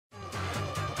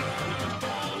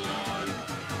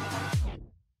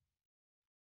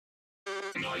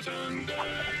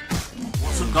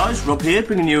What's up guys, Rob here,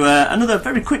 bringing you another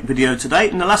very quick video today.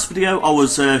 In the last video I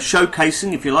was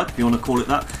showcasing, if you like, if you want to call it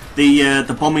that,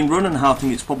 the bombing run and how I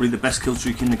think it's probably the best kill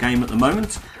streak in the game at the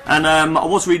moment. And I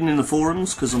was reading in the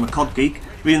forums, because I'm a COD geek,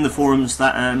 reading the forums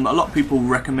that a lot of people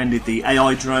recommended the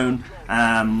AI drone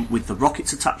with the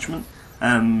rockets attachment.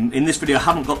 In this video I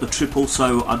haven't got the triple,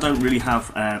 so I don't really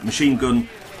have machine gun,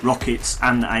 rockets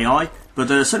and AI, but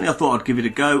certainly I thought I'd give it a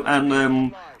go,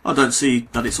 and I don't see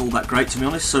that it's all that great, to be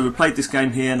honest. So we played this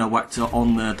game here and I whacked it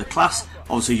on the class,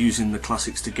 obviously using the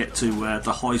classics to get to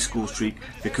the high score streak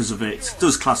because of it. It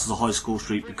does class as a high score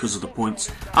streak because of the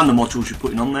points and the modules you're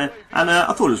putting on there, and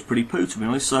I thought it was pretty poo, to be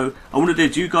honest. So I wondered,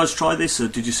 did you guys try this?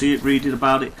 Did you see it, read it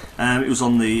about it? It was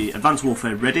on the Advanced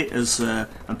Warfare Reddit,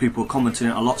 and people were commenting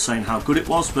it a lot, saying how good it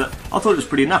was, but I thought it was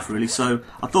pretty naff really, so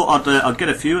I thought I'd get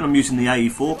a few, and I'm using the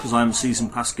AE4 because I'm a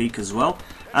season pass geek as well.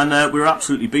 And we were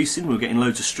absolutely beasting, we were getting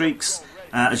loads of streaks.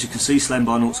 As you can see, Slam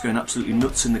Binault's going absolutely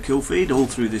nuts in the kill feed all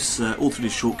through this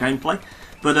short gameplay.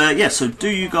 But yeah, so do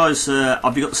you guys,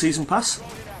 have you got the season pass?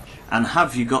 And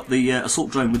have you got the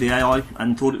assault drone with the AI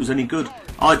and thought it was any good?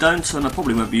 I don't, and I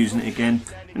probably won't be using it again.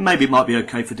 Maybe it might be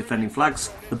okay for defending flags.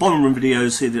 The bombing run video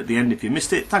is here at the end if you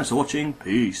missed it. Thanks for watching,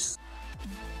 peace.